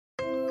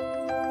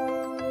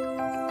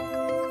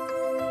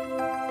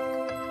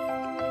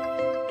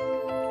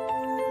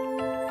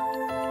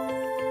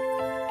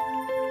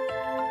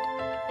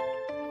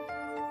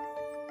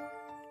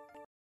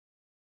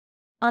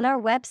On our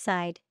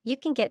website, you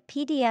can get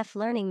PDF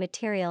learning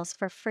materials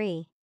for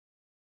free.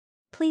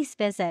 Please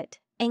visit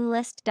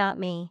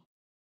englist.me.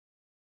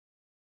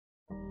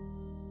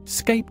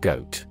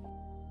 Scapegoat.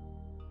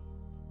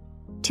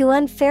 To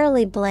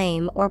unfairly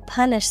blame or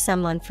punish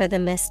someone for the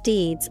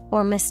misdeeds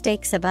or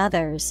mistakes of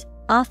others,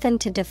 often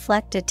to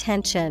deflect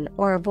attention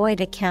or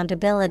avoid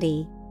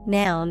accountability.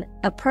 Noun,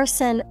 a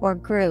person or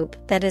group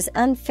that is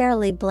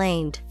unfairly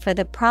blamed for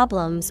the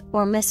problems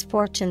or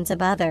misfortunes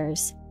of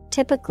others,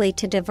 typically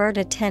to divert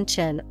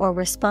attention or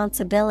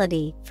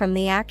responsibility from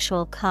the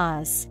actual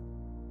cause.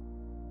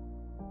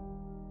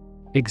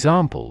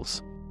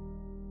 Examples: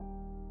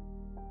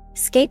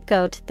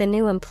 Scapegoat the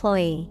new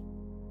employee.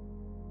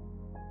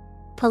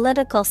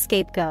 Political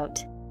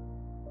scapegoat.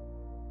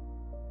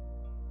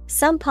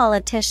 Some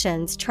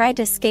politicians try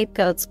to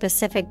scapegoat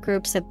specific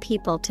groups of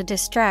people to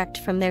distract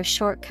from their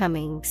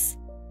shortcomings.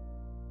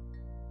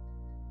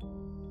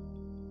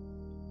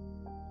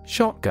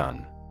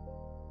 Shotgun.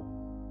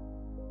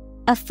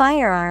 A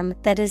firearm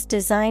that is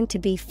designed to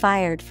be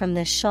fired from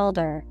the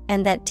shoulder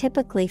and that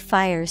typically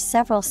fires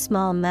several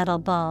small metal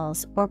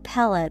balls or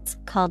pellets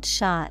called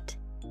shot.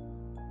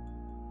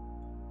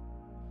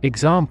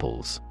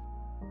 Examples: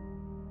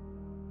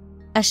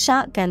 A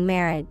shotgun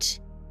marriage.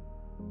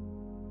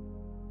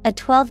 A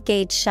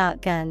 12-gauge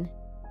shotgun.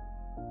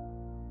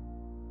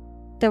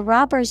 The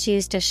robbers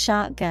used a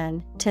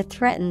shotgun to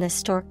threaten the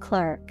store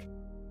clerk.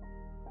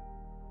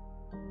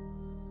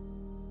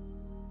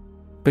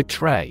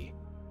 Betray.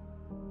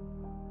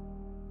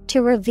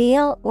 To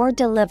reveal or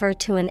deliver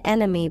to an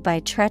enemy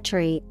by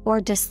treachery or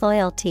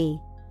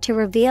disloyalty, to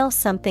reveal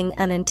something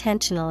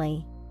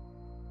unintentionally.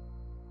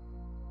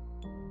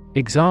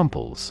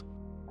 Examples: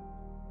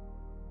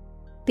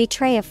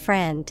 Betray a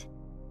friend.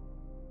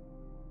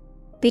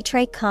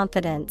 Betray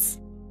confidence.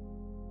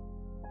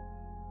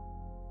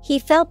 He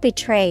felt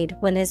betrayed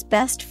when his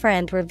best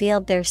friend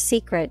revealed their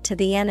secret to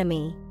the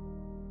enemy.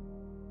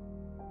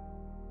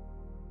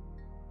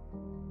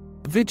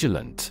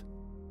 Vigilant.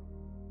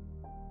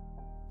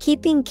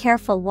 Keeping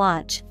careful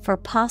watch for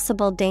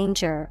possible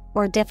danger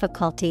or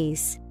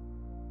difficulties.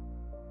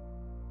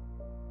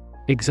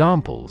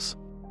 Examples: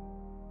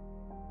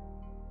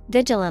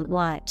 Vigilant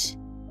watch.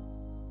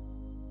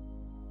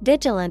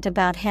 Vigilant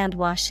about hand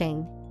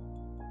washing.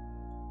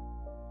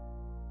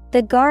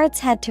 The guards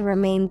had to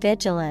remain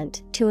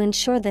vigilant to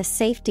ensure the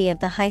safety of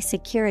the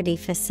high-security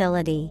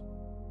facility.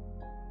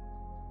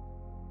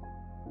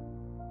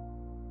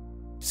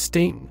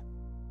 Sting.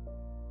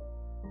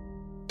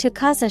 To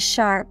cause a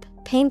sharp,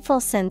 painful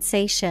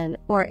sensation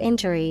or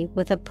injury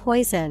with a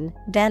poison,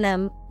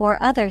 venom,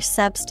 or other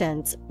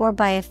substance or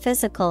by a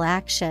physical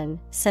action,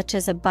 such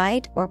as a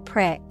bite or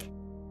prick.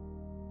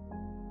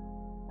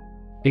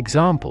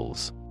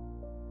 Examples: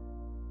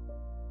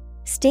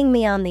 Sting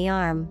me on the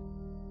arm.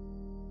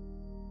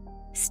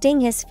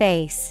 Sting his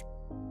face.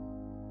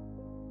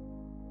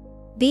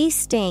 Bees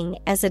sting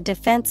as a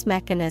defense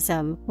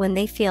mechanism when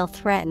they feel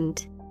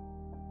threatened.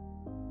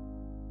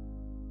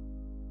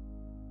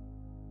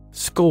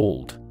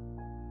 Scald.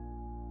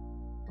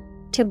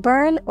 To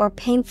burn or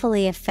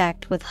painfully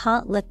affect with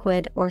hot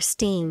liquid or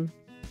steam.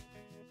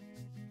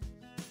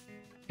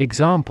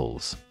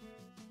 Examples: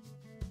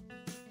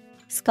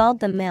 Scald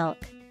the milk.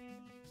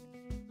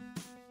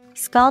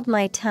 Scald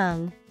my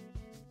tongue.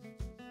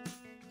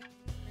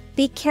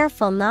 Be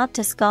careful not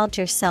to scald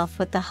yourself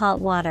with the hot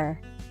water.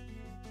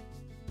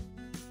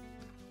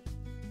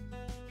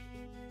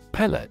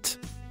 Pellet.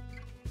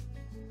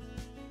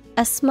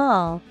 A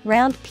small,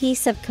 round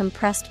piece of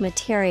compressed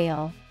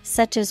material,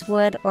 such as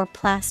wood or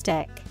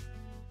plastic.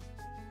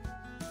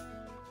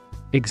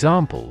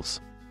 Examples: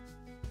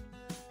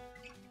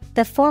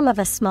 The form of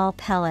a small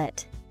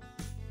pellet.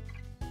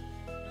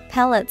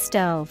 Pellet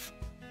stove.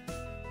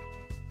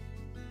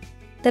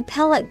 The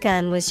pellet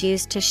gun was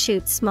used to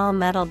shoot small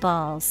metal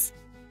balls.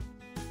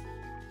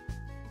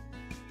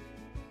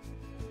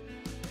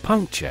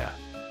 Puncture.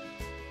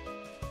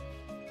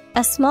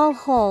 A small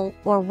hole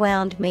or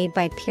wound made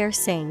by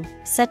piercing,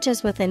 such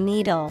as with a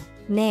needle,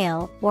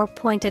 nail, or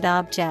pointed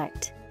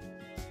object.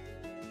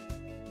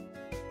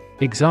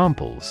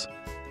 Examples: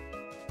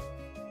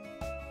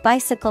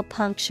 Bicycle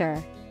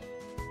puncture.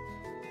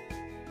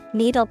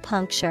 Needle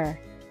puncture.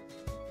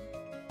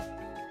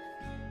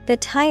 The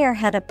tire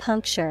had a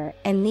puncture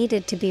and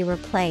needed to be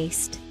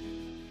replaced.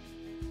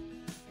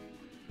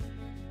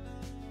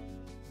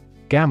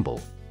 Gamble.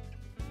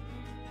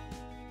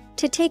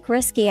 To take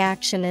risky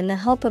action in the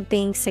hope of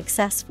being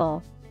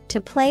successful,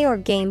 to play or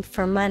game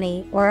for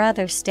money or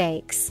other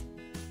stakes.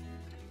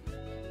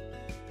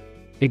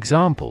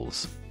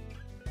 Examples: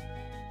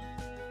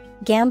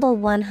 Gamble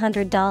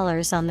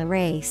 $100 on the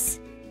race.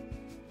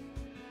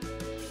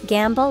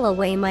 Gamble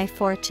away my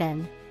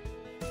fortune.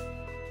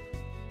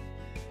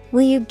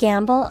 Will you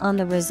gamble on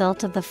the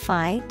result of the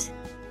fight?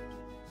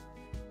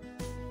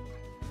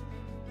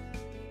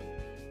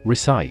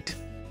 Recite.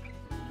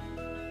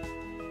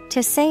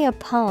 To say a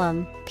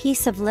poem,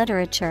 piece of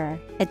literature,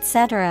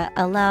 etc.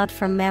 aloud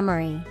from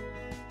memory.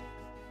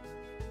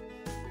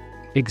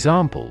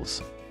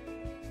 Examples: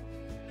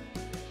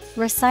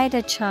 Recite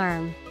a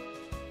charm.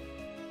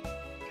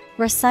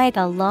 Recite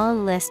a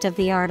long list of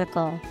the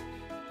article.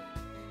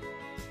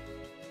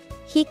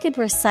 He could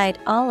recite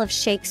all of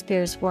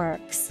Shakespeare's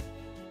works.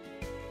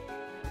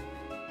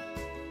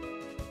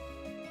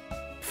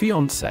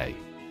 Fiancé.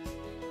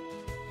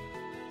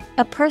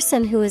 A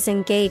person who is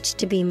engaged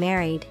to be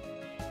married.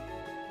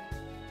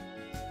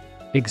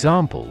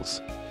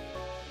 Examples: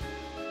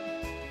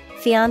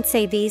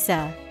 Fiancé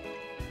visa.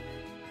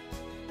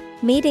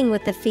 Meeting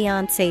with the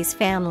fiancé's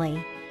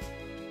family.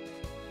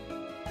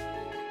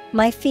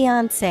 My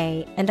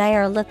fiancé and I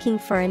are looking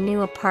for a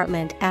new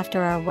apartment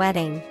after our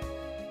wedding.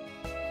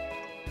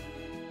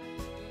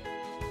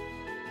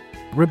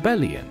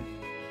 Rebellion.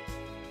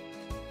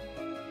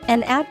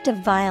 An act of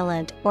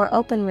violent or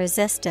open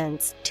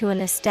resistance to an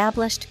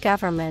established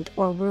government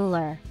or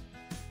ruler.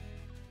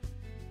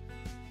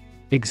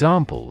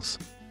 Examples: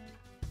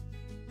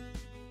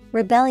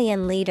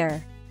 Rebellion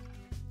leader.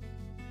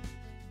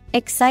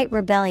 Excite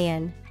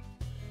rebellion.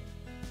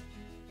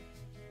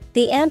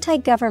 The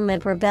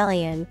anti-government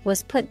rebellion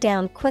was put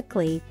down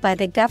quickly by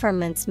the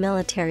government's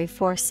military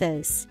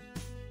forces.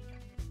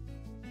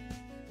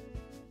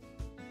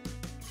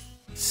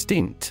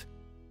 Stint.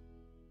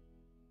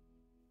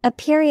 A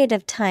period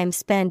of time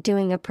spent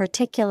doing a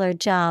particular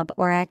job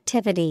or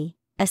activity,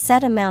 a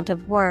set amount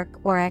of work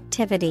or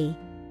activity.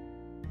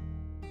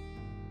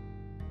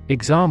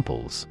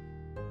 Examples: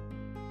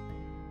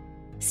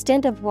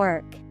 Stint of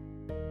work.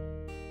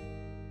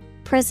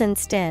 Prison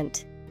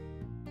stint.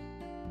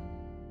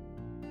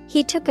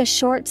 He took a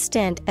short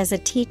stint as a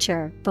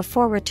teacher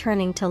before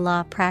returning to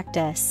law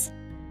practice.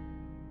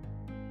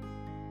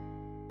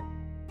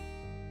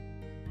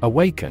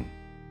 Awaken.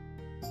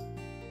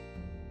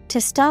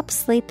 To stop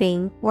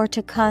sleeping or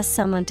to cause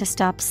someone to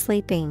stop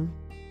sleeping.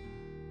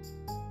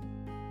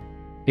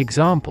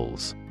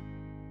 Examples: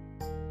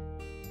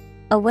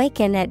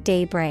 Awaken at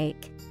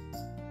daybreak.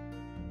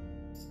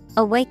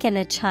 Awaken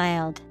a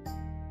child.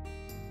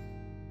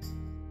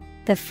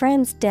 The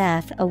friend's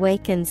death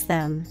awakens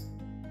them.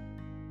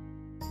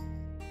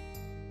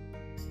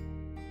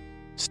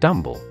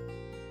 Stumble.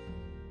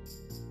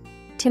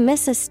 To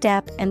miss a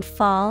step and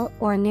fall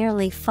or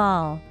nearly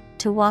fall,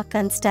 to walk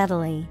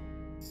unsteadily.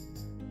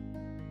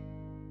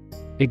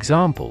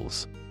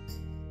 Examples: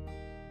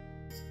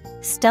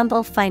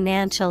 Stumble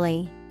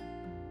financially.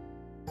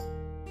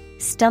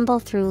 Stumble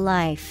through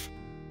life.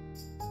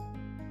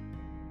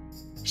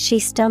 She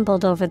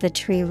stumbled over the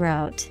tree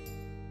root.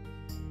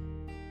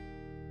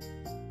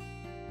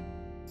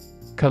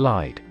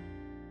 Collide.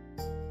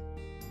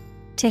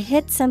 To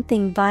hit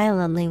something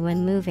violently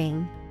when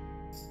moving.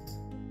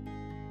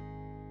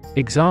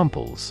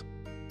 Examples: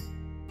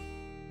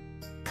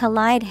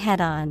 Collide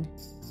head-on.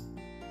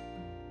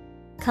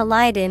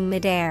 Collide in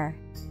midair.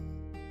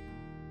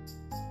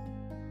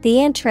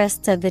 The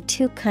interests of the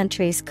two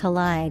countries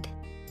collide.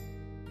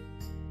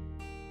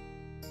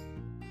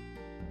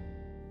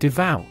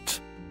 Devout.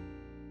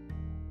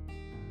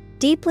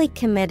 Deeply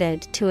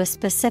committed to a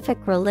specific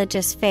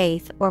religious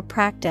faith or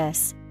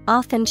practice,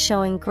 often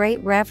showing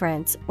great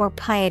reverence or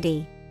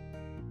piety.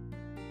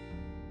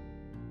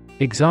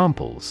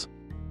 Examples: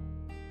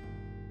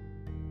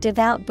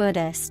 Devout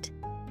Buddhist.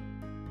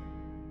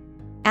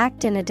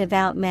 Act in a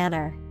devout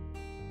manner.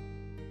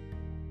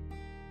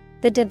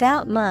 The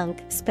devout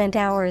monk spent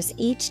hours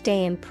each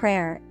day in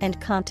prayer and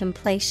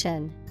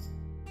contemplation.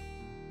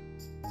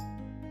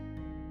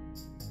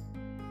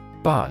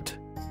 Bud.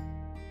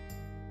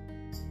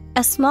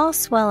 A small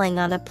swelling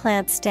on a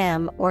plant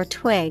stem or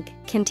twig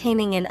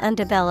containing an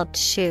undeveloped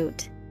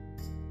shoot.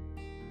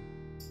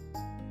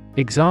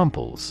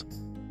 Examples: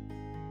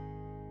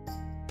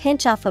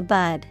 Pinch off a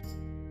bud.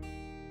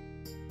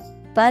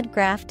 Bud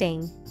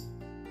grafting.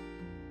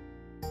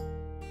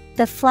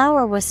 The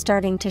flower was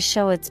starting to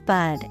show its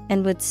bud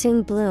and would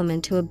soon bloom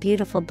into a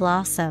beautiful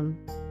blossom.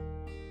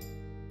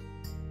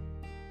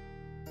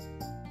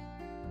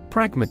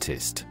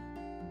 Pragmatist.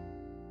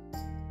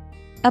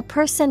 A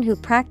person who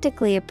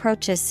practically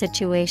approaches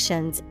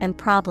situations and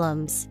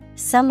problems,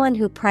 someone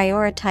who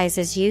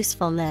prioritizes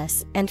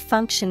usefulness and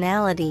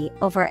functionality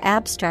over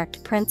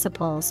abstract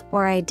principles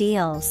or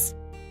ideals.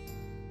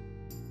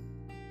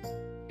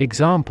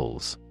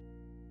 Examples: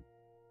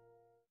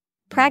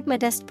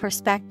 Pragmatist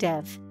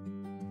perspective.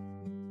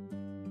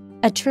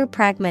 A true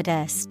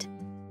pragmatist.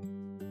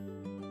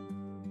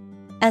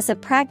 As a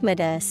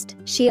pragmatist,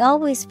 she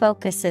always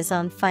focuses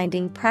on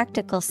finding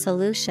practical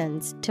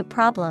solutions to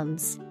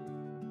problems.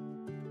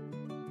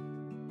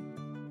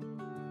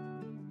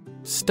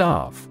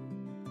 Starve.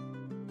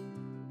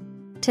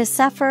 To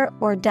suffer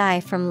or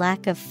die from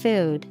lack of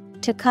food,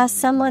 to cause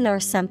someone or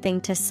something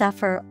to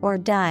suffer or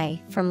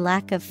die from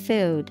lack of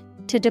food,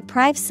 to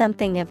deprive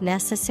something of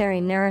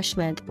necessary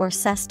nourishment or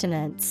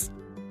sustenance.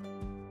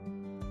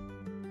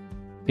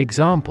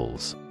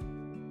 Examples: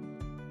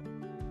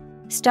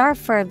 Starve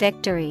for a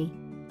victory.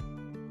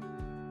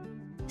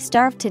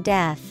 Starve to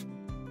death.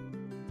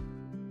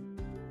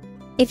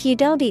 If you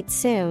don't eat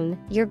soon,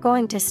 you're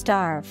going to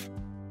starve.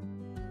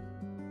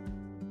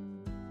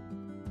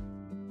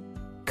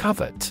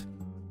 Covet.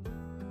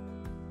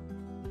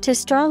 To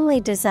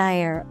strongly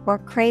desire or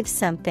crave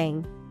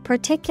something,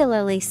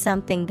 particularly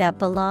something that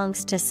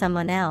belongs to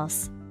someone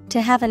else.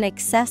 To have an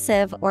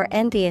excessive or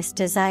envious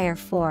desire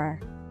for.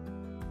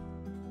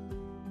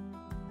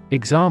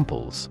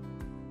 Examples: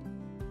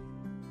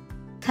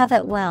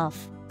 Covet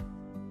wealth.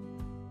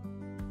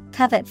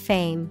 Covet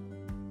fame.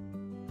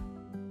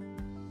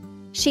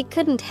 She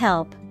couldn't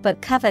help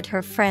but covet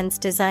her friend's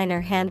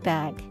designer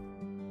handbag.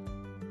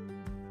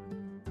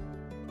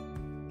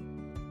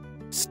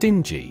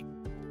 Stingy.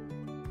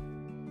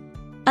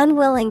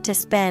 Unwilling to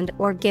spend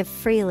or give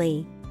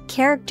freely,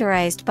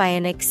 characterized by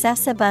an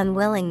excessive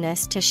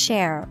unwillingness to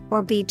share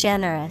or be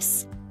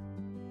generous.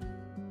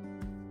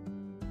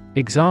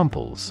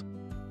 Examples: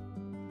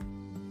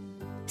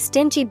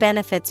 Stingy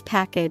benefits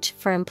package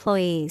for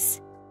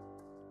employees.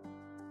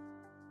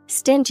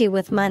 Stingy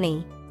with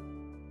money.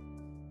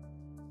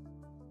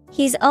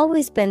 He's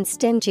always been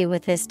stingy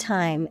with his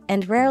time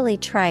and rarely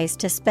tries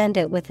to spend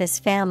it with his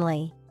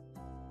family.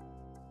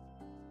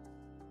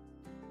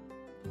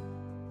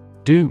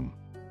 Doom.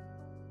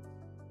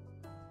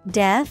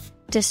 Death,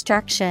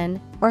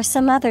 destruction, or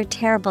some other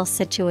terrible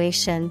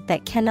situation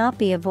that cannot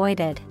be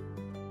avoided.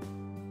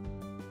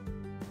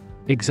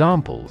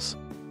 Examples: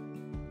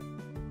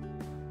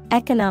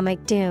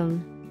 Economic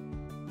doom.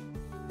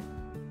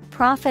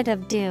 Prophet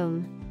of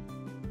doom.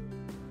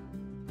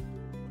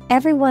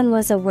 Everyone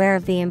was aware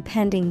of the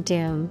impending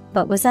doom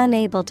but was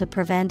unable to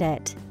prevent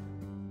it.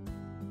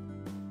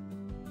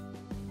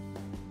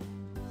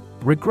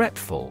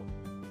 Regretful.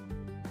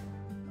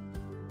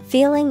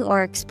 Feeling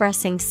or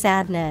expressing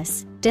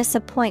sadness,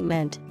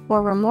 disappointment,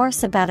 or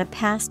remorse about a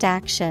past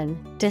action,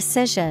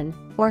 decision,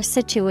 or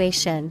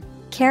situation,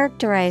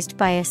 characterized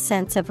by a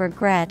sense of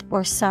regret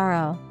or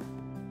sorrow.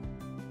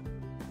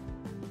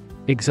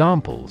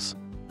 Examples: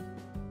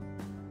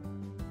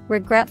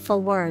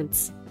 Regretful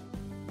words.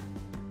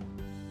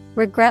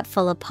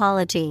 Regretful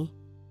apology.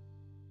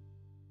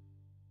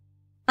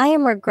 I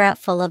am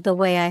regretful of the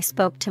way I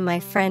spoke to my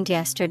friend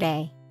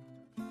yesterday.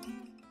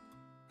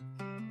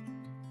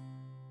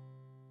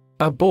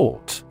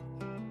 Abort.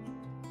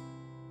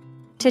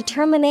 To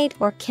terminate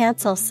or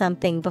cancel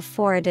something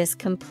before it is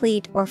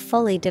complete or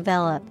fully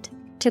developed.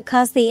 To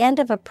cause the end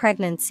of a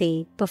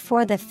pregnancy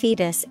before the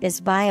fetus is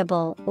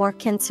viable or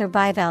can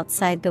survive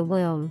outside the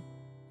womb.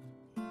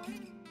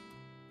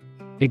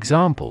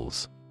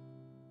 Examples: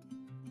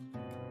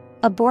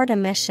 Abort a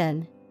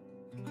mission.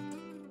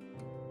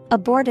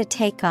 Abort a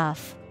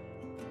takeoff.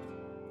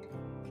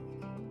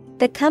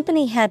 The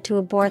company had to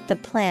abort the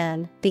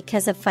plan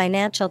because of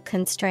financial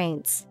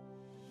constraints.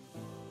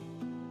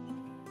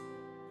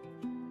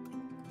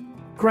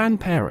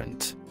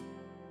 Grandparent.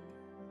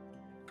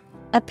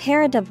 A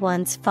parent of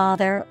one's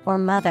father or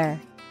mother.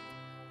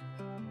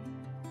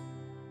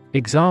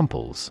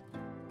 Examples: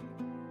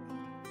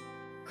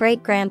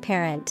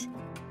 Great-grandparent.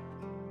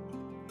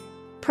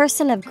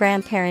 Person of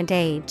grandparent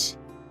age.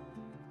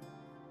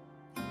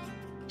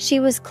 She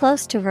was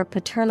close to her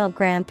paternal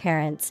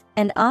grandparents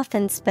and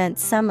often spent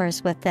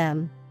summers with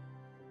them.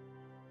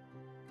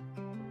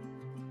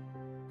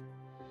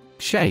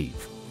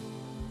 Shave.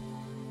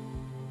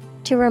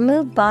 To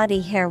remove body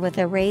hair with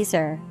a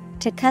razor,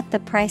 to cut the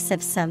price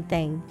of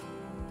something.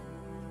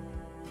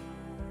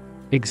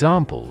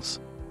 Examples: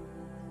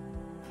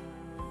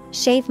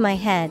 Shave my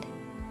head.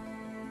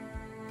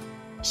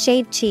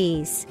 Shave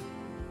cheese.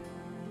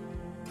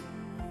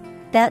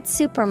 That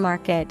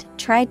supermarket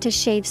tried to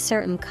shave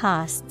certain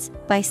costs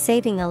by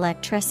saving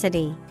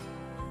electricity.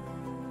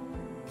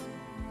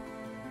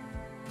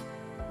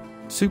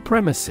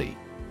 Supremacy.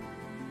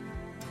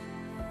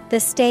 The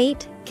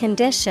state,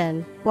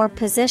 condition, or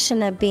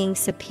position of being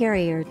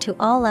superior to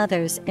all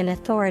others in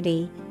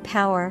authority,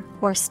 power,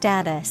 or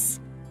status.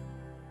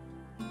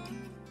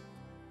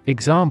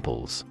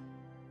 Examples: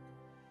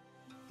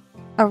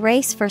 A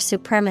race for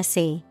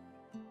supremacy.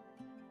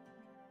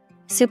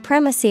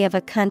 Supremacy of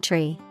a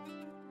country.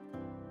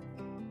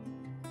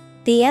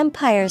 The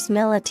empire's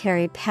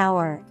military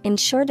power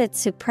ensured its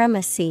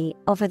supremacy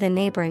over the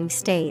neighboring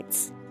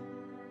states.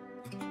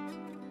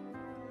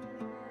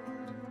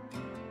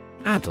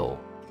 Addle.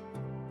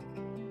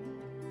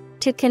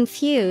 To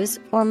confuse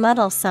or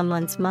muddle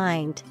someone's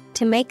mind,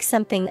 to make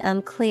something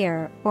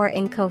unclear or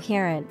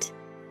incoherent.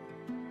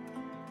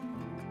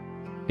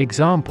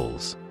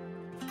 Examples: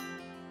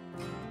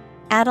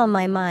 Addle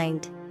my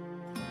mind.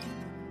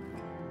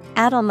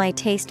 Addle my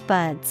taste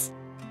buds.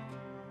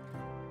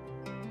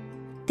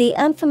 The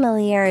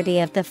unfamiliarity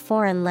of the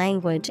foreign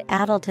language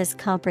addled his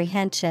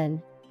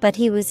comprehension, but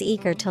he was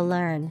eager to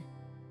learn.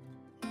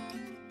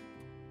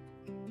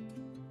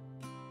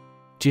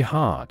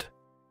 Jihad.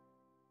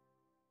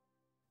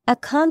 A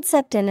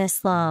concept in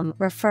Islam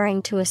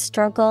referring to a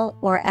struggle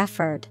or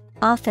effort,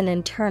 often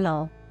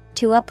internal,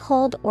 to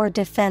uphold or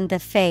defend the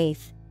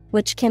faith,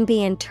 which can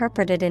be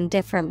interpreted in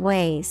different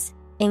ways,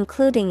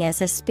 including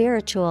as a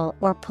spiritual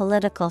or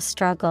political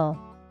struggle.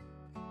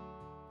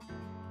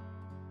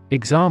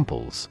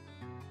 Examples: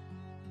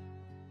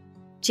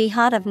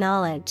 Jihad of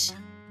knowledge.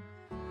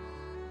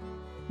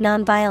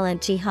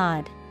 Nonviolent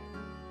jihad.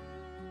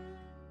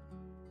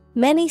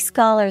 Many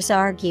scholars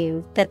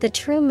argue that the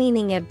true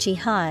meaning of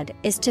jihad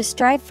is to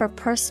strive for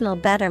personal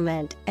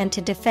betterment and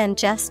to defend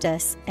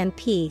justice and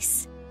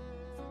peace.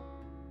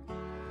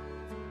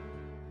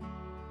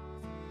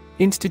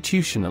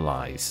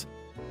 Institutionalize.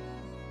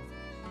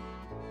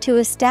 To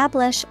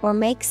establish or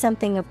make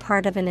something a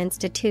part of an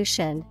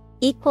institution,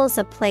 equals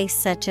a place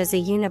such as a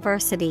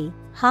university,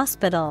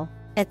 hospital,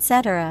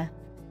 etc.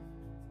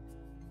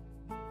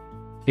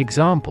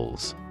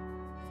 Examples: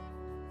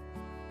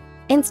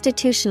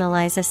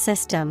 institutionalize a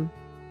system.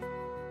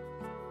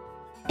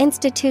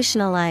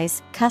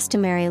 Institutionalize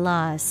customary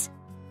laws.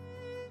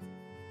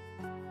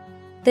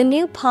 The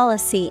new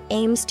policy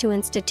aims to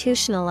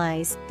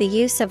institutionalize the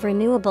use of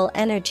renewable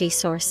energy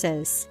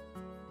sources.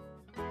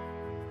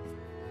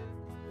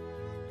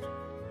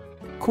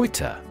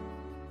 Quitter.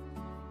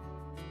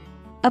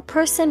 A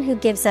person who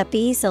gives up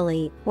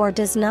easily or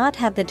does not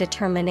have the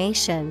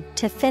determination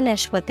to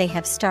finish what they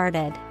have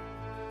started.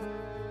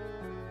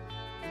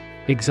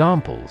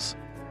 Examples: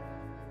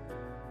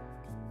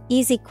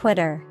 easy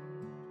quitter,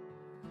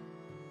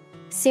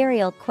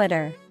 serial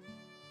quitter.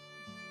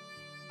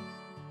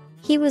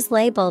 He was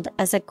labeled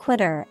as a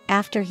quitter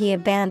after he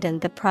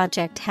abandoned the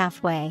project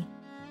halfway.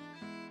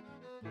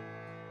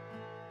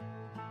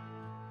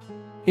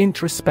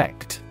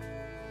 Introspect.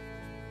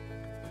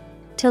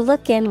 To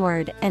look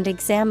inward and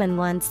examine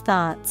one's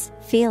thoughts,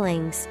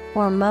 feelings,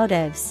 or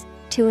motives,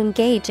 to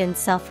engage in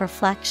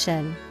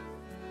self-reflection.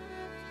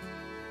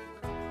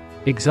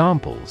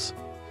 Examples: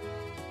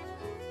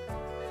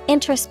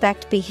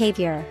 introspect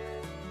behavior.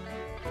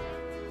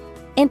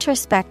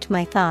 Introspect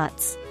my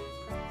thoughts.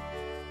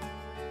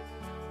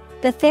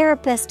 The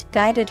therapist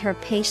guided her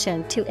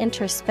patient to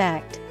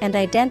introspect and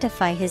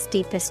identify his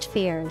deepest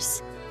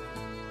fears.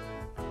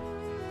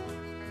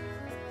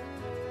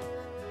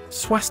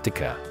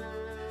 Swastika.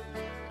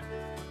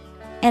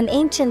 An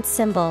ancient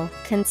symbol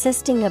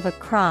consisting of a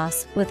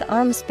cross with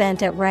arms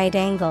bent at right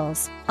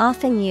angles,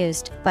 often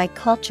used by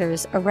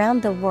cultures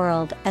around the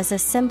world as a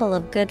symbol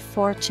of good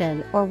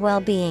fortune or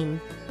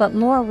well-being, but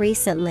more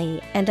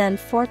recently and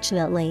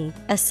unfortunately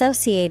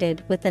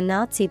associated with the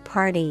Nazi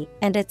Party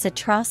and its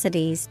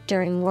atrocities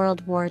during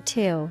World War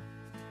II.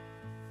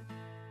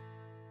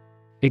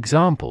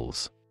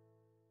 Examples: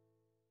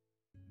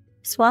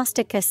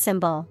 swastika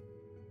symbol.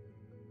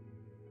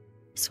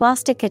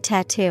 Swastika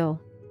tattoo.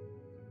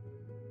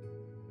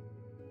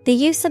 The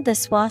use of the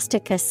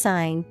swastika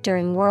sign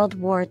during World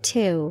War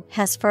II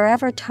has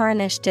forever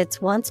tarnished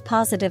its once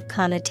positive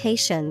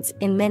connotations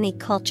in many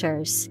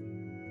cultures.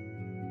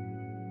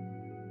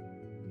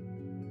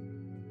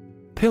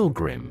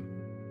 Pilgrim.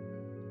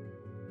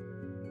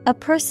 A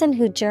person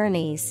who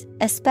journeys,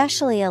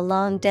 especially a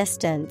long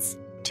distance,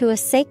 to a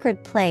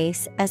sacred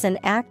place as an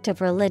act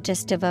of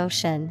religious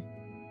devotion.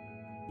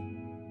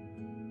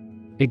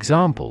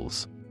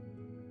 Examples: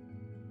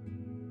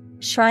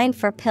 shrine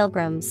for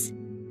pilgrims.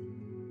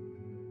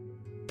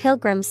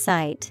 Pilgrim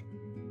site.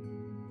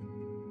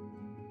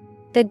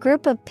 The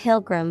group of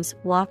pilgrims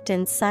walked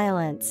in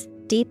silence,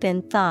 deep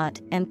in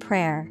thought and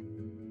prayer.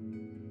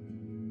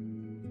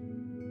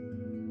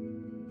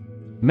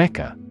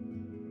 Mecca.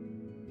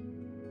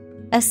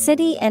 A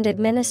city and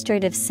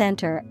administrative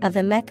center of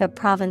the Mecca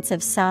province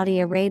of Saudi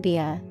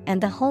Arabia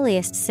and the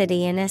holiest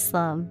city in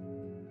Islam.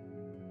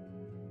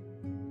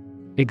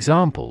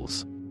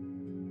 Examples: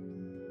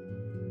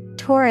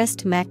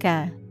 tourist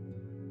Mecca.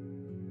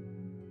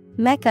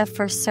 Mecca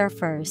for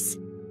surfers.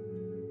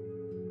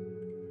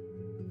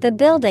 The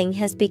building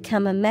has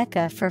become a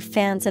Mecca for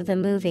fans of the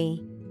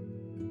movie.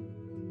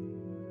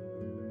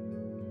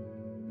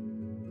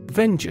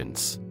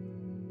 Vengeance.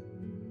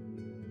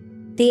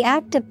 The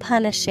act of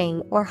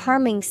punishing or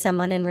harming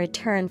someone in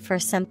return for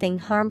something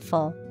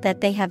harmful that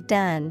they have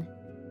done.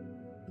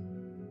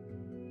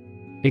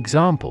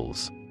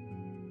 Examples: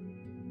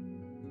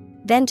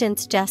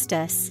 vengeance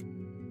justice.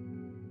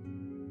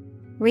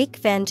 Wreak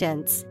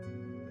vengeance.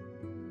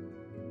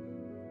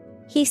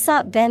 He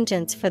sought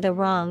vengeance for the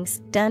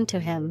wrongs done to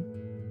him.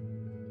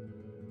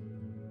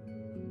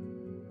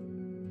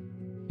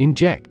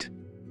 Inject.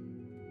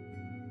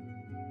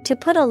 To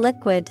put a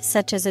liquid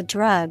such as a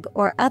drug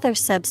or other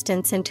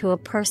substance into a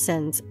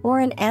person's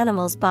or an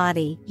animal's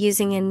body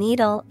using a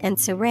needle and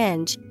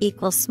syringe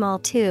equals small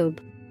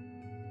tube.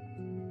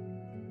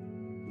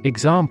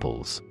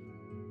 Examples: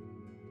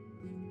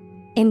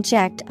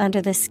 inject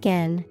under the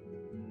skin.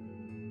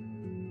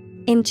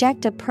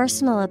 Inject a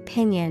personal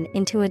opinion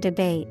into a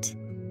debate.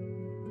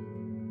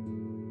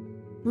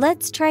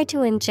 Let's try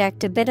to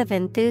inject a bit of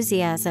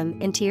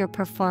enthusiasm into your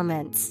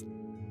performance.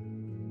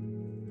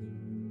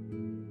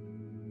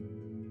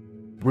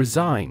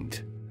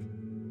 Resigned.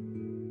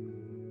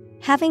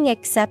 Having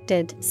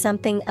accepted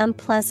something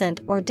unpleasant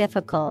or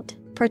difficult,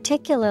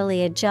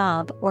 particularly a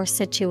job or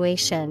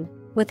situation,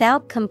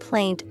 without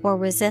complaint or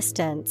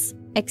resistance,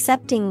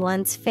 accepting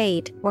one's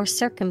fate or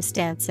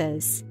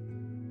circumstances.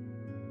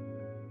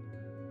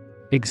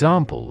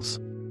 Examples: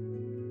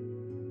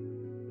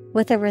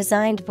 with a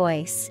resigned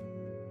voice.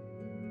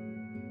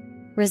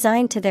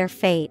 Resigned to their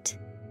fate.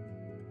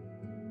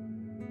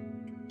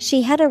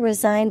 She had a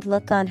resigned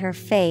look on her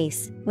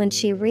face when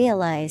she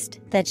realized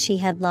that she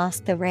had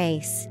lost the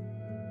race.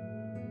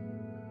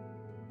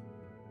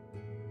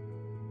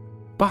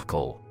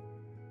 Buckle.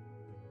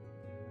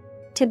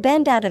 To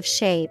bend out of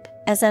shape,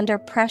 as under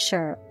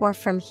pressure or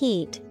from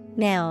heat.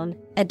 Noun,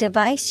 a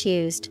device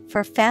used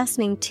for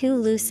fastening two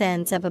loose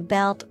ends of a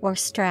belt or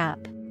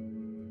strap.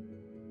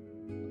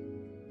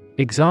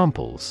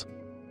 Examples: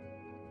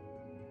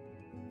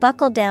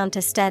 buckle down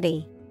to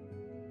study.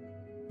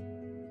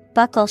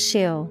 Buckle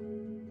shoe.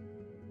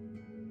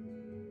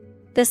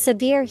 The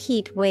severe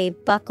heat wave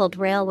buckled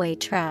railway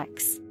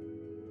tracks.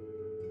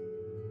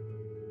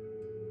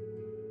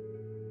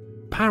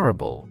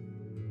 Parable.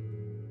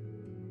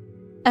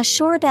 A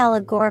short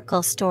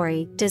allegorical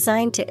story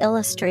designed to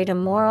illustrate a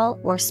moral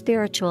or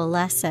spiritual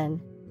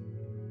lesson.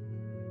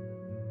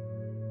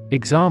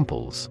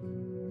 Examples: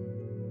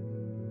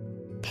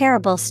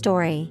 parable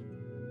story.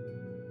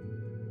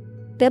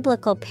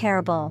 Biblical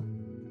parable.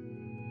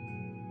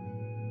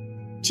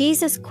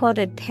 Jesus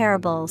quoted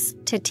parables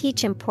to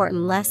teach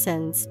important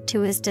lessons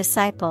to his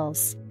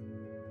disciples.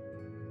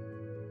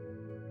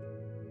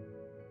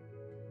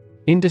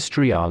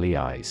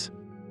 Industrialize.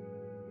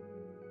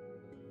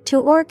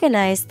 To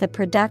organize the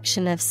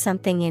production of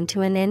something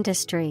into an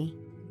industry.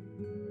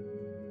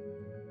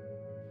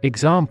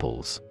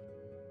 Examples: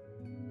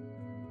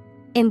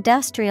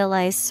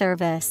 industrialized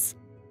service.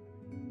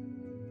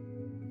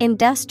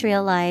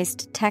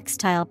 Industrialized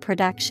textile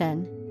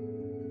production.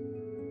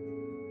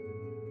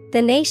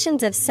 The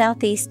nations of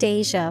Southeast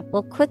Asia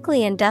will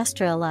quickly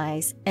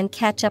industrialize and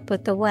catch up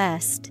with the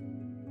West.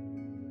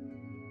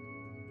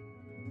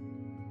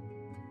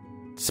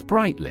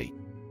 Sprightly.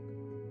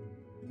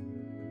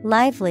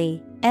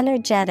 Lively,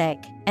 energetic,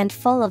 and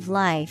full of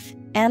life,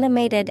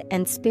 animated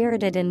and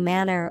spirited in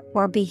manner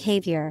or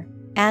behavior,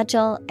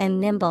 agile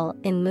and nimble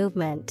in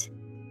movement.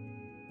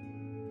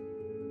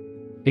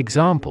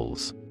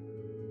 Examples: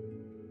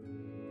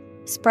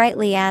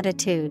 sprightly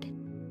attitude.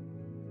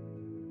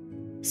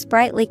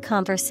 Sprightly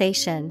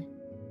conversation.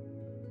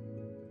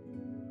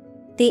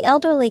 The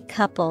elderly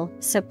couple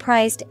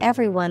surprised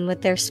everyone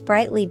with their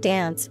sprightly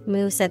dance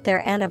moves at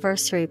their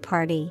anniversary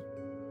party.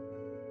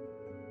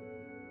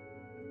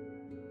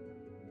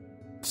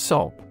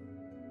 Sob.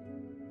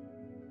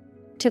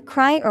 To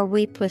cry or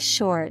weep with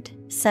short,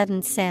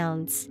 sudden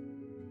sounds.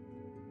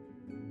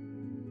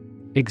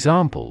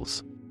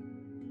 Examples: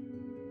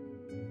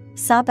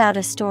 sob out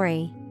a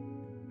story.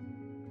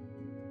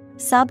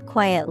 Sob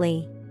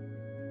quietly.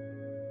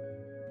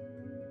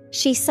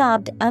 She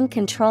sobbed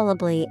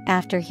uncontrollably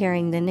after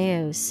hearing the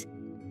news.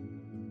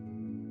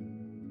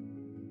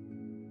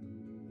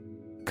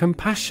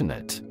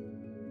 Compassionate.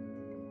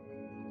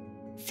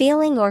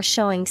 Feeling or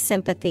showing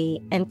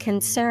sympathy and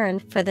concern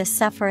for the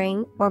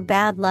suffering or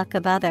bad luck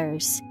of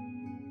others.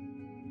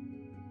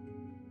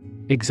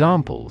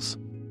 Examples: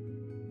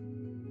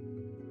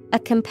 a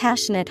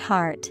compassionate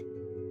heart.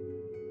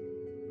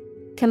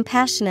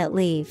 Compassionate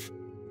leave.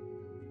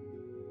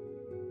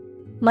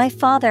 My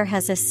father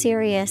has a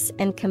serious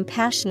and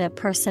compassionate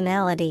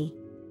personality.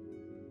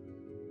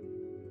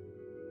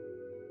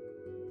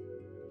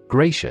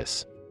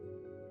 Gracious.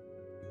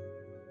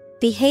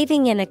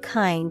 Behaving in a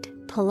kind,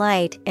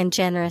 polite, and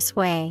generous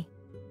way.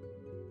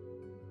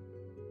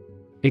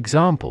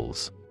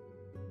 Examples: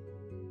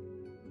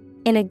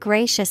 in a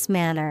gracious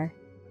manner.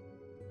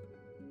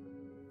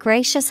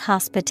 Gracious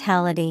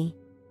hospitality.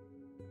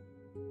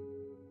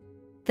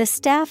 The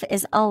staff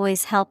is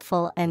always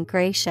helpful and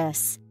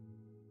gracious.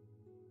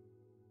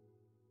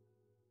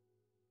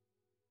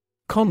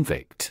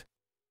 Convict.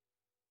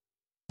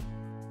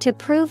 To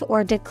prove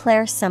or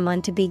declare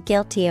someone to be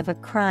guilty of a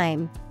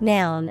crime.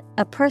 Noun,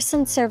 a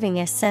person serving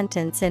a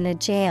sentence in a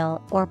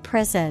jail or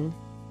prison.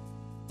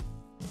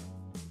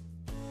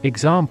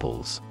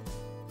 Examples: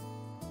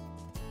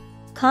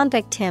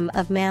 convict him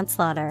of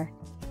manslaughter.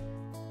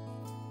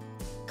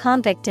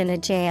 Convict in a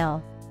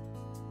jail.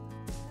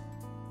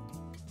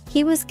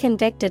 He was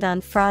convicted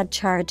on fraud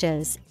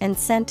charges and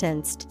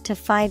sentenced to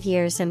 5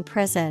 years in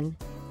prison.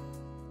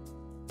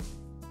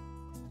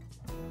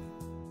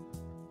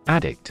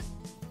 Addict.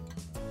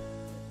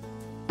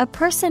 A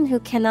person who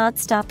cannot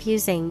stop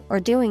using or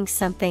doing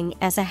something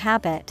as a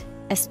habit,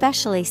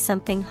 especially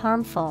something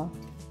harmful.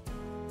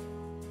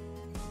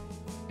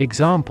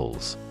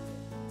 Examples: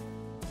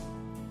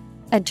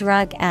 a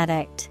drug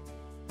addict.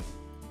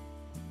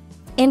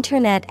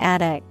 Internet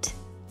addict.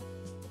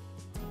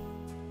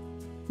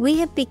 We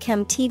have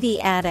become TV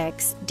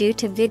addicts due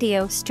to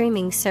video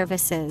streaming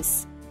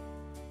services.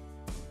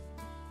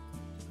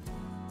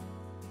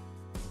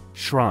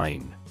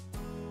 Shrine.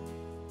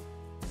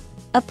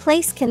 A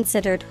place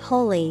considered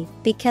holy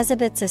because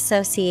of its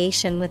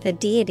association with a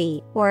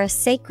deity or a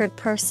sacred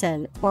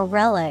person or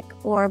relic,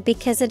 or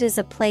because it is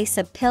a place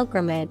of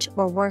pilgrimage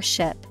or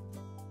worship.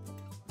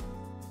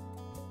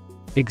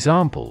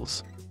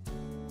 Examples: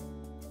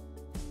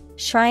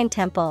 shrine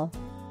temple.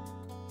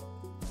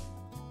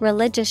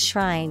 Religious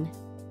shrine.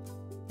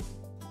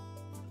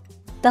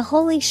 The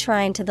holy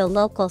shrine to the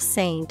local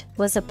saint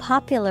was a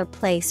popular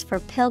place for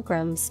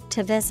pilgrims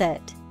to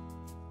visit.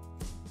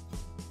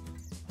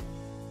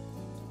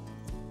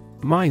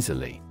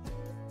 Miserly.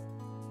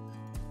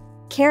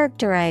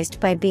 Characterized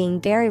by being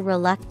very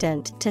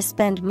reluctant to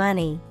spend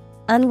money,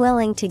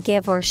 unwilling to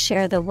give or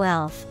share the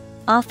wealth,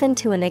 often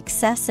to an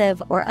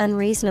excessive or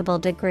unreasonable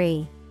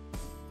degree.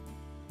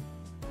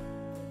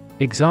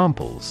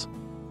 Examples: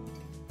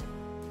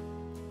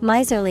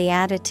 miserly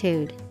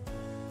attitude,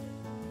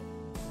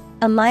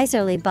 a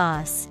miserly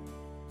boss.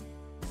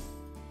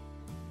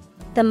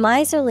 The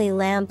miserly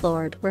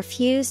landlord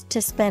refused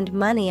to spend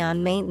money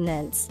on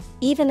maintenance,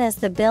 even as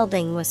the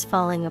building was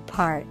falling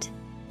apart.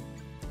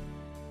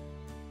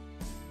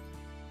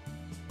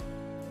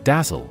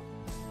 Dazzle.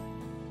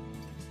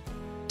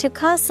 To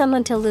cause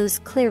someone to lose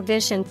clear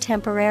vision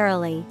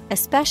temporarily,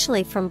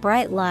 especially from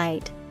bright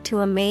light, to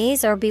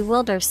amaze or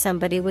bewilder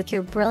somebody with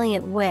your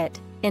brilliant wit,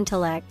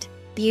 intellect,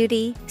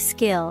 beauty,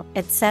 skill,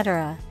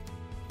 etc.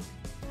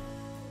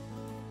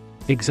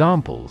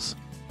 Examples: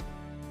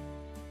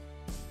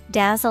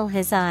 dazzle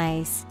his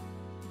eyes,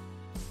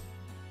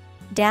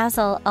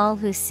 dazzle all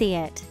who see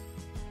it.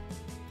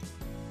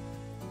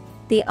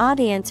 The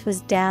audience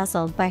was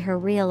dazzled by her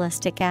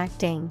realistic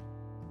acting.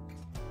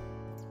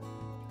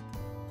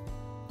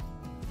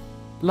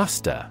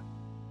 Luster.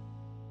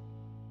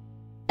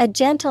 A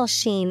gentle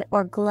sheen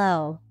or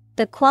glow,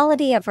 the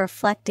quality of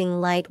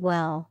reflecting light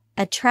well,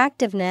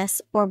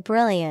 attractiveness or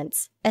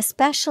brilliance,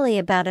 especially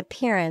about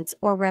appearance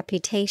or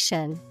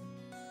reputation.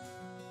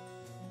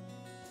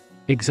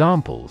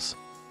 Examples: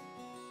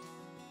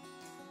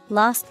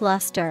 lost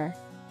luster,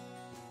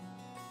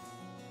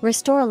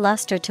 restore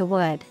luster to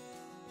wood.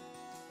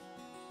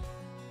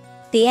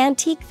 The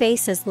antique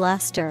vase's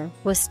luster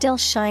was still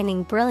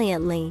shining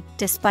brilliantly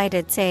despite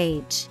its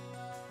age.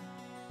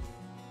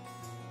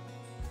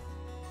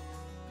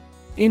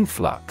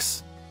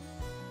 Influx.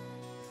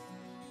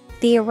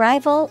 The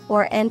arrival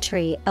or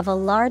entry of a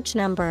large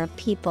number of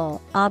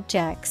people,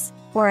 objects,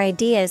 or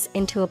ideas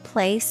into a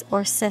place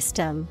or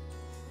system.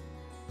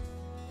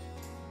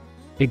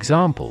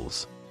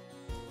 Examples: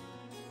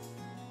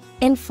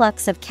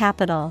 influx of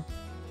capital,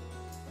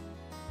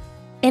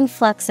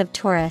 influx of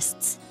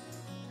tourists.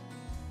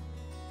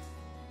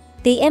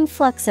 The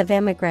influx of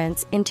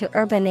immigrants into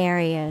urban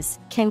areas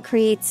can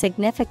create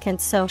significant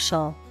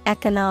social,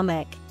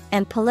 economic,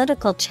 and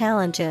political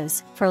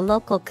challenges for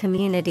local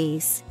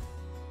communities.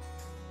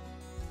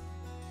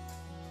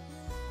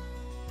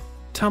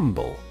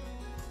 Tumble.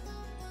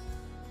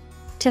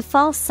 To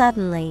fall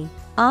suddenly,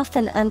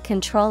 often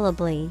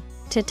uncontrollably,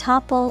 to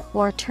topple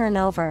or turn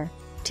over,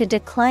 to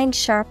decline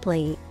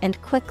sharply and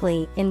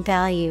quickly in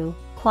value,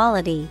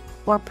 quality,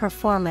 or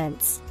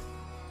performance.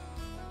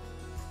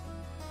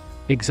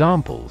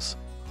 Examples: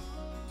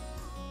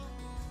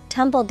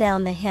 tumble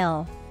down the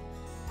hill.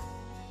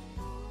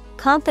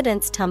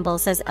 Confidence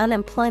tumbles as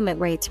unemployment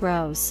rates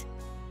rose.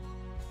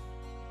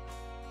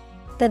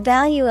 The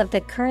value of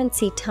the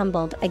currency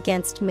tumbled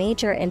against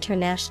major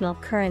international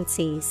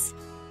currencies.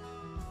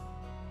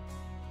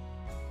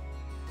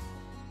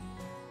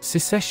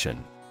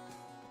 Secession.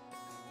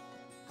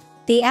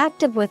 The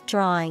act of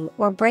withdrawing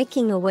or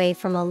breaking away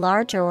from a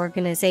larger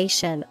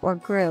organization or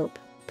group,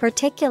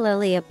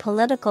 particularly a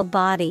political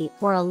body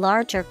or a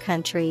larger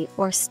country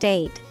or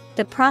state,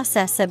 the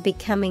process of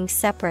becoming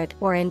separate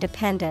or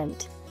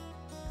independent.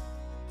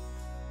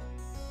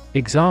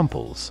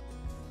 Examples: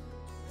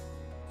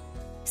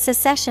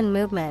 secession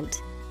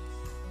movement,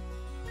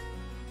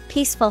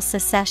 peaceful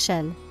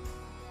secession.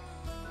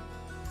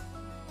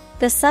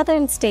 The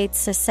Southern states'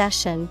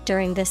 secession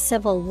during the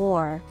Civil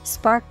War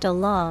sparked a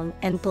long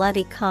and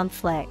bloody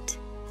conflict.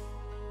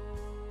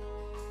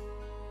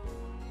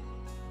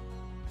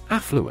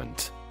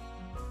 Affluent.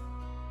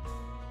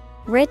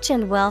 Rich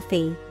and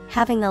wealthy,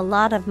 having a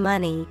lot of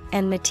money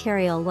and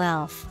material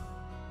wealth.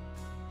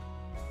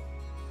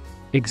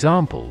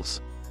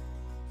 Examples: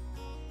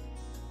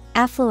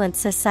 affluent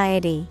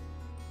society,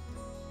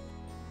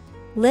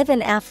 live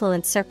in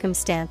affluent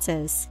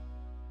circumstances.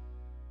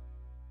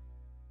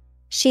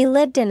 She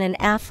lived in an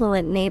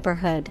affluent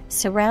neighborhood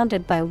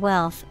surrounded by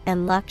wealth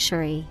and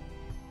luxury.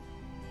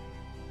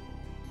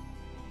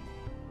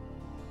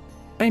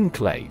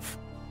 Enclave.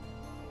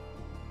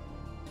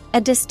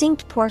 A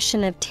distinct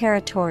portion of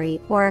territory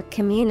or a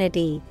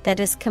community that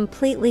is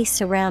completely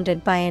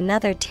surrounded by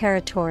another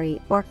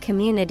territory or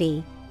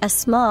community, a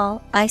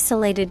small,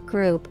 isolated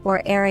group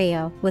or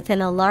area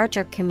within a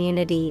larger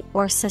community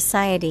or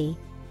society.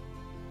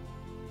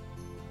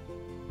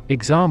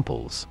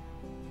 Examples: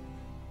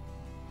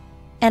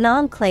 an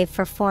enclave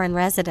for foreign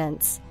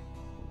residents.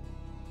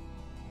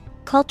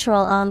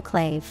 Cultural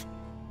enclave.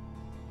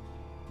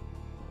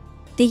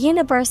 The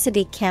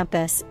university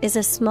campus is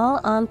a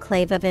small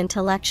enclave of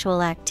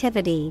intellectual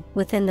activity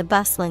within the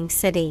bustling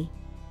city.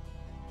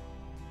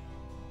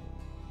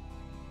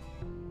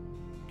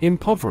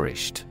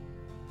 Impoverished.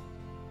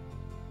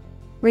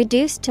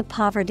 Reduced to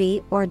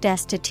poverty or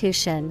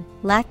destitution,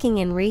 lacking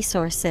in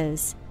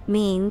resources,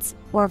 means,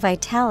 or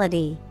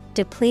vitality,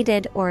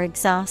 depleted or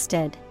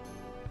exhausted.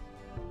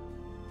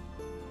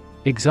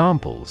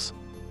 Examples: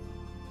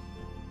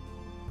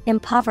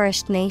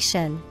 impoverished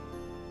nation,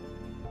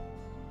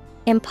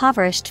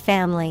 impoverished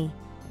family.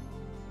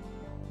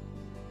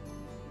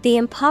 The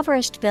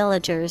impoverished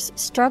villagers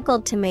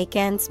struggled to make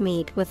ends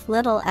meet with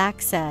little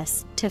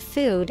access to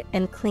food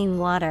and clean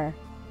water.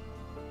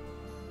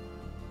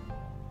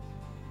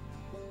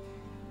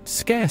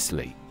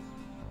 Scarcely.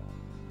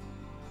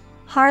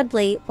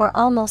 Hardly or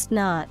almost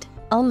not,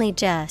 only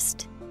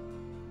just.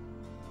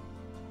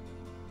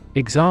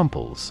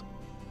 Examples: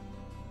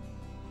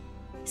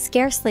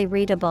 Scarcely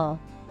readable.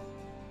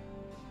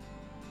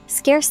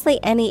 Scarcely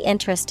any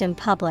interest in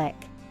public.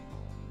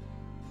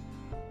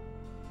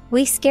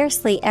 We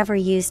scarcely ever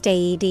used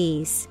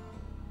AEDs.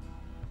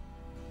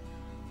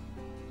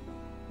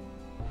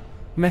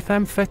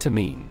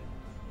 Methamphetamine.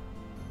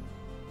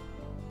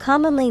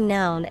 Commonly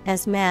known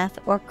as meth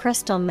or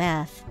crystal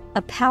meth,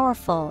 a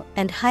powerful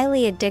and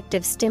highly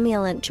addictive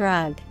stimulant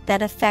drug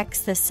that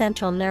affects the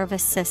central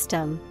nervous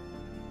system.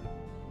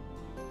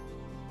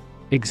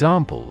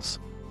 Examples: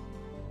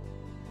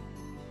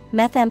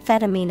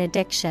 Methamphetamine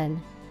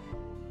addiction.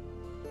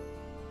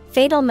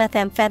 Fatal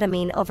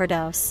methamphetamine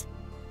overdose.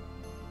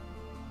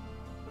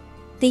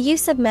 The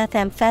use of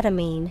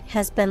methamphetamine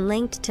has been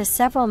linked to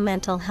several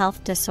mental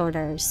health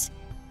disorders.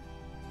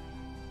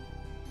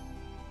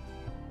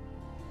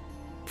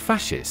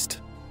 Fascist.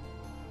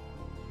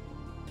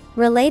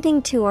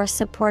 Relating to or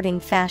supporting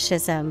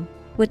fascism,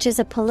 which is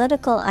a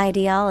political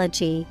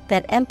ideology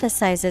that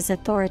emphasizes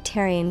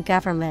authoritarian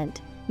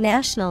government,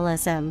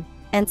 nationalism,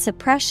 and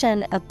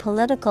suppression of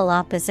political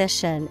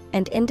opposition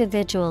and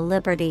individual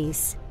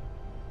liberties.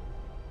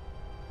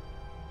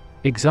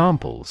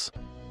 Examples: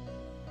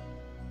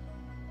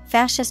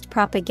 Fascist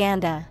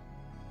propaganda.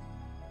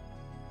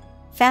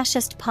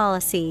 Fascist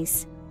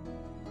policies.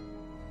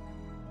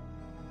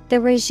 The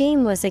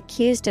regime was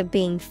accused of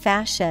being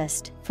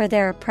fascist for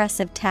their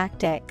oppressive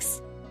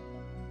tactics.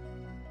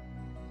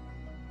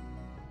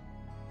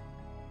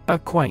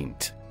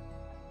 Acquaint.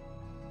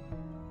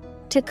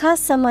 To cause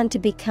someone to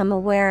become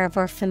aware of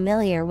or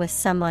familiar with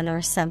someone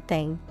or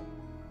something.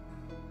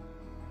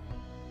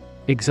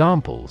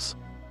 Examples: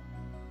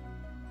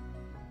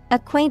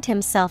 Acquaint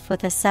himself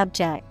with a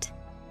subject.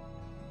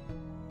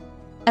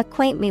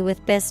 Acquaint me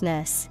with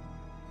business.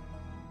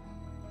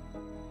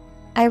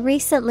 I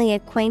recently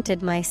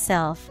acquainted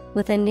myself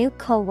with a new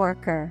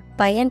coworker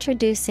by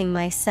introducing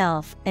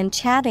myself and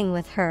chatting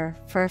with her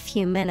for a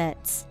few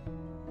minutes.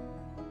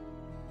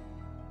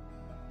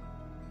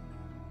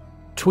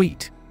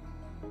 Tweet.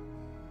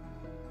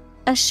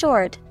 A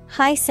short,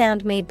 high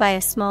sound made by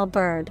a small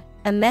bird,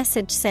 a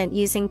message sent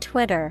using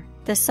Twitter,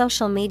 the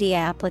social media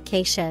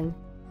application.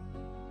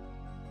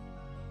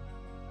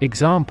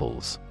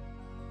 Examples: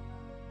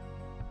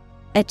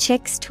 A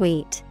chick's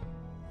tweet.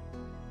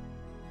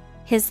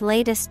 His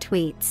latest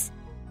tweets.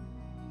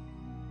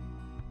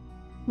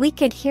 We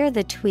could hear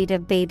the tweet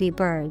of baby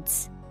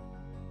birds.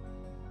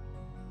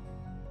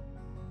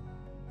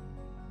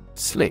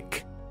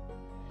 Slick.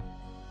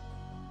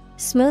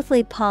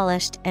 Smoothly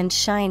polished and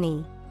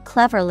shiny,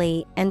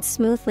 cleverly and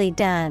smoothly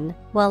done,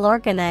 well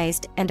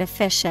organized and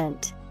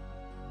efficient.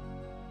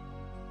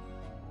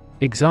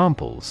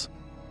 Examples: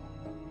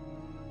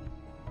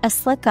 A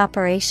slick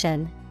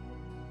operation.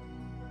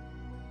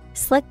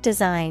 Slick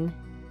design.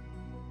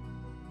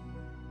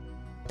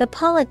 The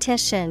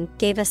politician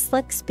gave a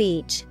slick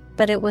speech,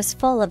 but it was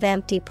full of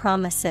empty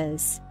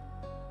promises.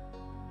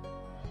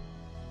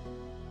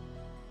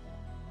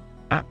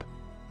 App.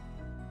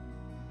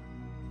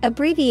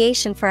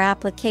 Abbreviation for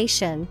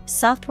application,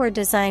 software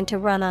designed to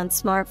run on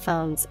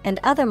smartphones and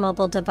other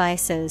mobile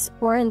devices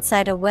or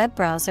inside a web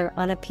browser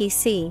on a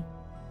PC.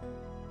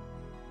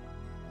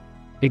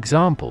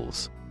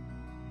 Examples: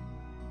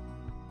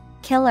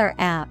 Killer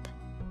app.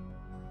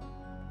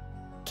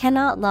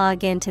 Cannot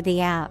log into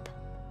the app.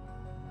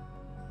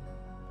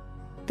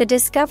 The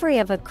discovery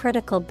of a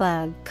critical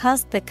bug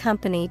caused the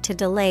company to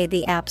delay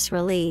the app's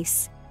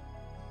release.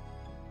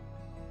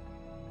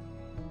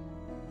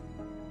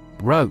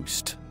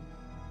 Roast.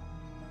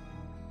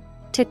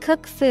 To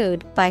cook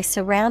food by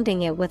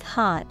surrounding it with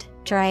hot,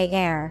 dry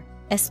air,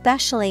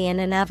 especially in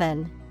an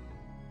oven.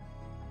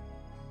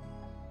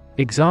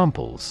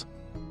 Examples: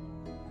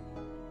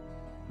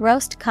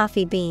 Roast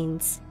coffee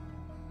beans.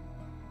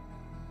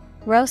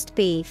 Roast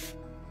beef.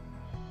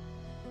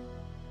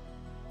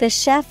 The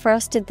chef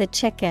roasted the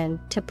chicken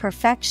to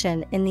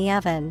perfection in the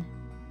oven.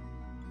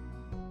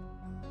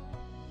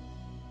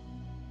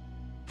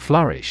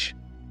 Flourish.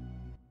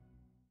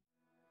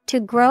 To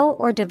grow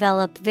or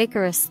develop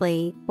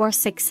vigorously or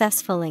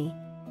successfully.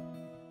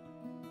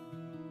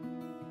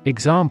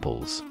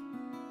 Examples: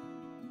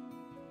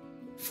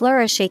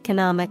 Flourish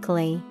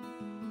economically.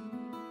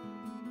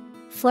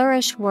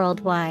 Flourish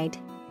worldwide.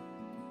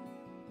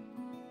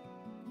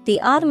 The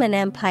Ottoman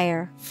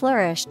Empire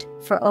flourished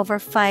for over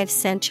 5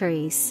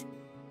 centuries.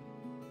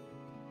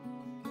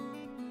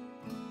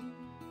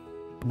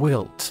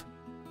 Wilt.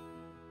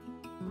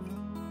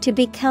 To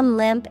become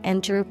limp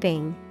and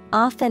drooping,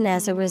 often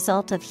as a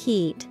result of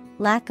heat,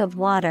 lack of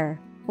water,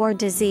 or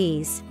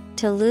disease.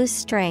 To lose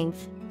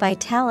strength,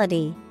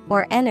 vitality,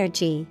 or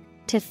energy.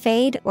 To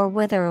fade or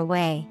wither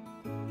away.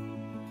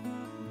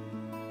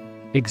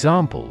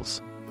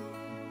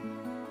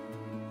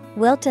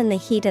 Wilt in the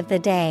heat of the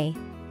day.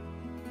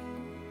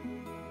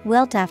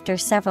 Wilt after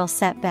several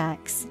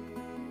setbacks.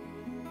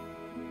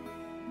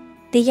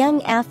 The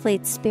young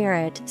athlete's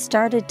spirit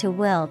started to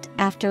wilt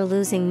after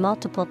losing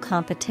multiple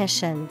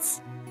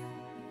competitions.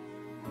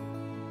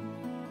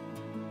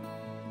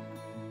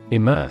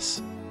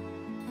 Immerse.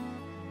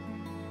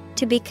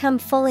 To become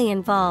fully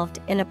involved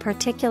in a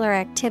particular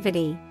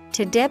activity,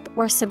 to dip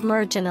or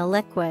submerge in a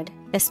liquid,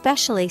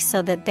 especially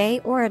so that they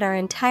or it are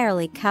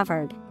entirely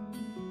covered.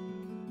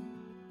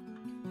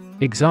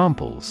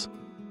 Examples: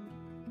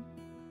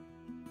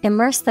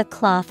 Immerse the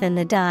cloth in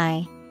the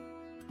dye.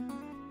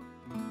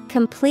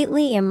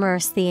 Completely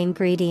immerse the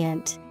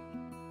ingredient.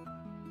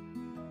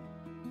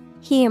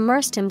 He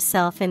immersed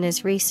himself in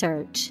his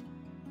research.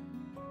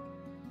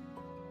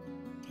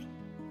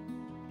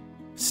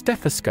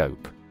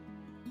 Stethoscope.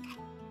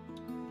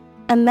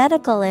 A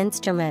medical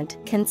instrument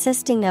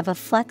consisting of a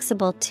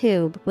flexible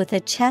tube with a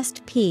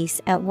chest piece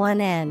at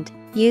one end,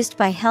 used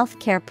by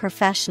healthcare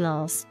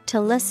professionals to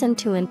listen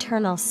to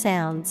internal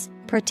sounds,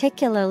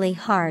 particularly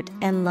heart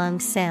and lung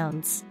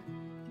sounds.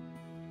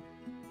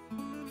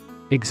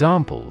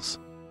 Examples: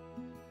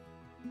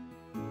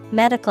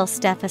 Medical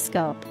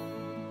stethoscope.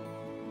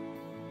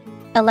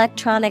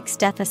 Electronic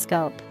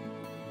stethoscope.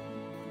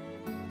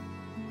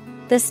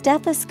 The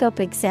stethoscope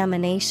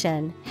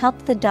examination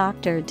helped the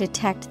doctor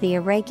detect the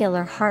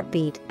irregular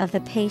heartbeat of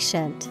the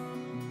patient.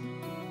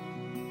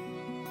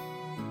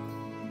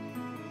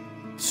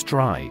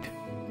 Stride.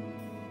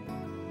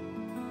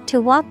 To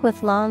walk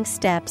with long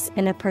steps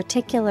in a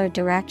particular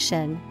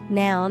direction,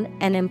 noun,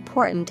 an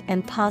important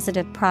and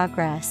positive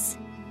progress.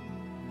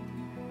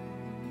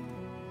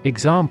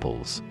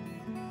 Examples: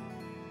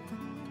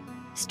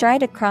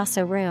 Stride across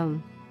a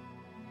room.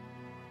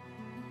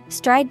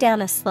 Stride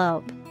down a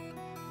slope.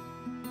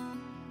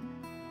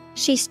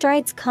 She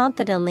strides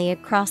confidently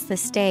across the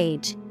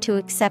stage to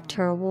accept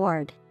her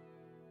award.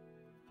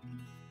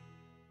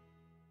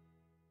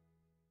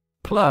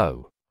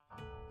 Plow.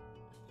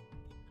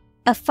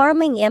 A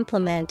farming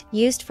implement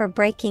used for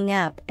breaking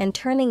up and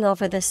turning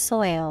over the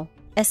soil,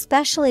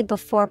 especially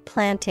before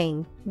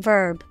planting.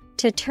 Verb,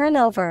 to turn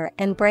over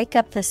and break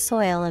up the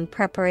soil in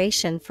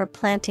preparation for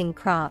planting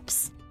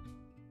crops.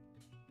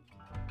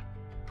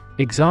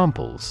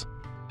 Examples: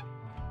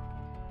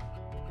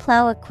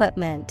 Plow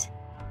equipment.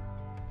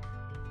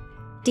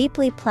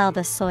 Deeply plow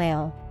the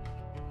soil.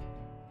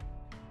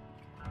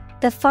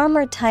 The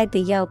farmer tied the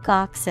yoke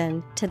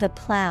oxen to the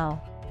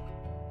plow.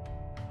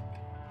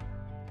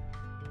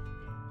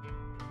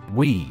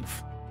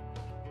 Weave.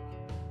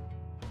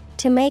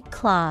 To make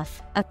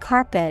cloth, a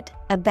carpet,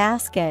 a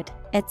basket,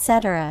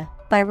 etc.,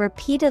 by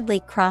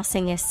repeatedly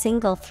crossing a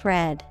single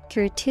thread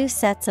through two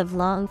sets of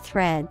long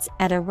threads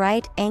at a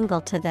right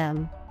angle to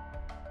them.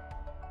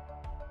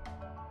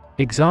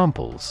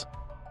 Examples: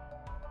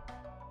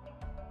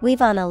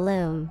 Weave on a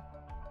loom.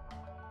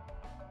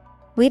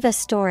 Weave a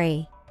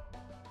story.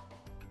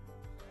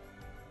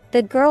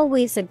 The girl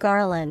weaves a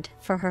garland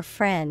for her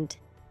friend.